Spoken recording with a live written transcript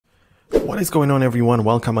What is going on, everyone?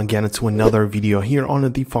 Welcome again to another video here on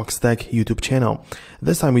the Foxtecc YouTube channel.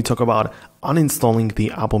 This time we talk about uninstalling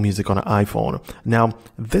the Apple Music on an iPhone. Now,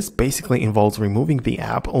 this basically involves removing the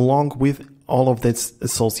app along with all of its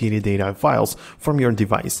associated data files from your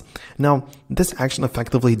device. Now, this action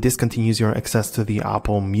effectively discontinues your access to the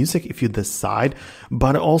Apple Music if you decide,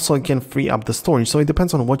 but also it can free up the storage. So it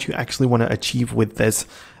depends on what you actually want to achieve with this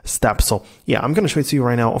step. So yeah, I'm going to show it to you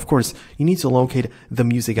right now. Of course, you need to locate the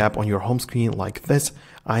music app on your home screen like this.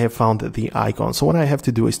 I have found the icon. So what I have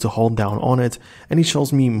to do is to hold down on it, and it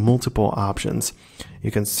shows me multiple options.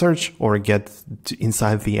 You can search or get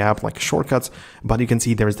inside the app like shortcuts, but you can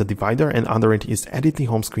see there is the divider, and under it is edit the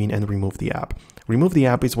home screen and remove the app. Remove the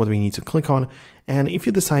app is what we need to click on. And if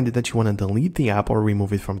you decided that you want to delete the app or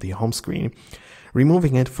remove it from the home screen,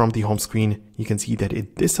 removing it from the home screen, you can see that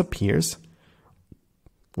it disappears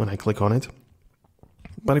when I click on it.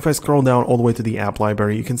 But if I scroll down all the way to the app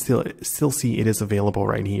library, you can still see it is available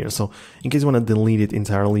right here. So in case you want to delete it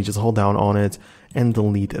entirely, just hold down on it and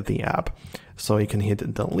delete the app. So you can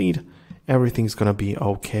hit delete. Everything's going to be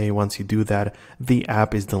okay. Once you do that, the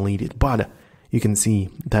app is deleted. But you can see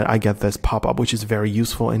that I get this pop-up, which is very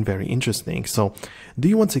useful and very interesting. So do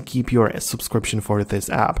you want to keep your subscription for this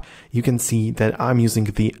app? You can see that I'm using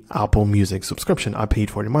the Apple Music subscription. I paid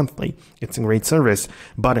for it monthly. It's a great service.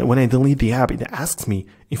 But when I delete the app, it asks me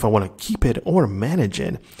if I want to keep it or manage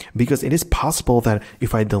it, because it is possible that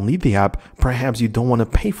if I delete the app, perhaps you don't want to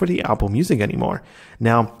pay for the Apple Music anymore.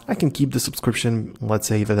 Now, I can keep the subscription. Let's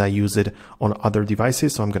say that I use it on other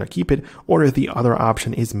devices, so I'm going to keep it, or the other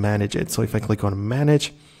option is manage it. So if I click on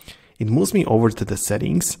manage, it moves me over to the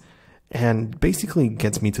settings and basically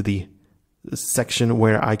gets me to the section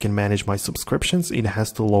where I can manage my subscriptions. It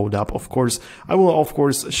has to load up, of course. I will, of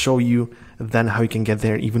course, show you then how you can get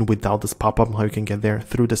there even without this pop-up, how you can get there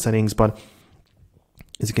through the settings. But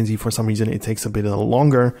as you can see, for some reason, it takes a bit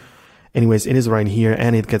longer. Anyways, it is right here,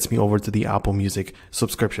 and it gets me over to the Apple Music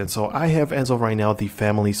subscription. So I have, as of right now, the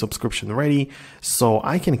family subscription ready. So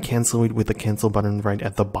I can cancel it with the cancel button right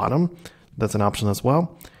at the bottom. That's an option as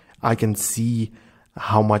well. I can see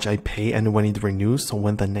how much I pay and when it renews. So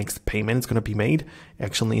when the next payment is going to be made,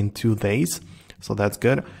 actually in 2 days. So that's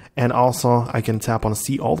good. And also I can tap on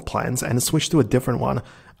see all plans and switch to a different one.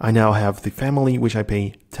 I now have the family, which I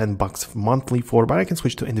pay $10 monthly for, but I can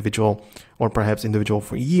switch to individual, or perhaps individual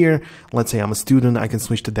for a year. Let's say I'm a student, I can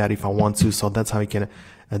switch to that if I want to. So that's how I can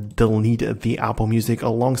delete the Apple Music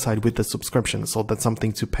alongside with the subscription. So that's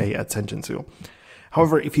something to pay attention to.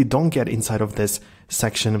 However, if you don't get inside of this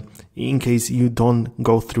section, in case you don't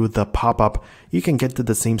go through the pop-up, you can get to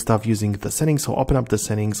the same stuff using the settings. So open up the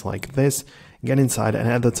settings like this, get inside, and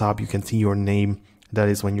at the top you can see your name. That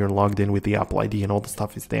is when you're logged in with the Apple ID and all the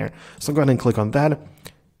stuff is there. So go ahead and click on that.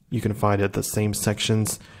 You can find it the same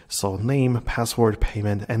sections. So name, password,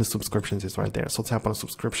 payment, and subscriptions is right there. So tap on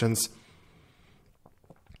subscriptions.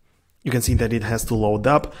 You can see that it has to load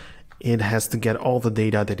up. It has to get all the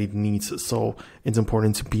data that it needs. So it's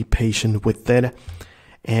important to be patient with it.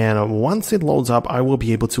 And once it loads up, I will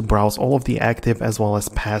be able to browse all of the active as well as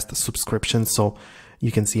past subscriptions. So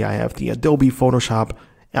you can see I have the Adobe, Photoshop,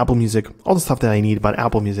 Apple Music, all the stuff that I need, but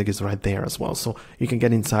Apple Music is right there as well. So you can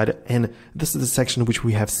get inside, and this is the section which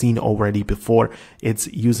we have seen already before. It's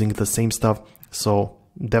using the same stuff. So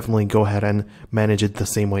definitely go ahead and manage it the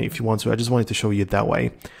same way if you want to. I just wanted to show you that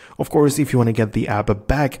way. Of course, if you want to get the app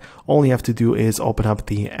back, all you have to do is open up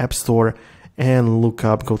the App Store and look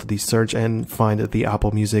up, go to the search and find the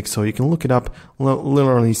Apple Music. So you can look it up,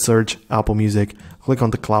 literally search Apple Music, click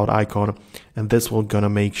on the cloud icon, and this will gonna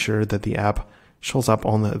make sure that the app shows up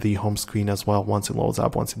on the home screen as well once it loads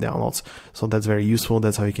up, once it downloads. So that's very useful.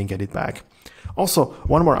 That's how you can get it back. Also,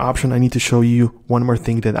 one more option I need to show you, one more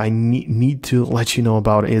thing that I need to let you know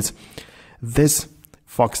about is this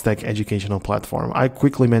Foxtecc educational platform. I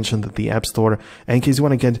quickly mentioned the App Store, and in case you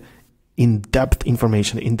want to get in-depth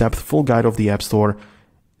information, in-depth full guide of the App Store,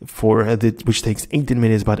 which takes 18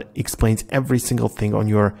 minutes but explains every single thing on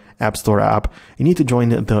your App Store app, you need to join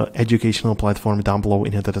the educational platform down below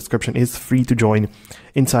in the description. It's free to join.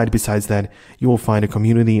 Inside, besides that, you will find a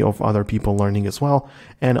community of other people learning as well,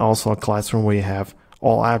 and also a classroom where you have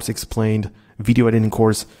all apps explained, video editing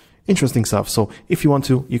course, interesting stuff. So if you want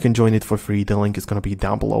to, you can join it for free. The link is going to be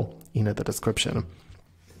down below in the description.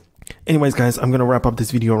 Anyways, guys, I'm going to wrap up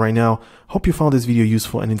this video right now. Hope you found this video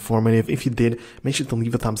useful and informative. If you did, make sure to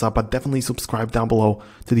leave a thumbs up, but definitely subscribe down below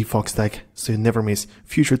to the Foxtecc so you never miss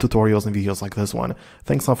future tutorials and videos like this one.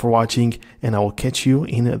 Thanks a lot for watching, and I will catch you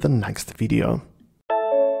in the next video.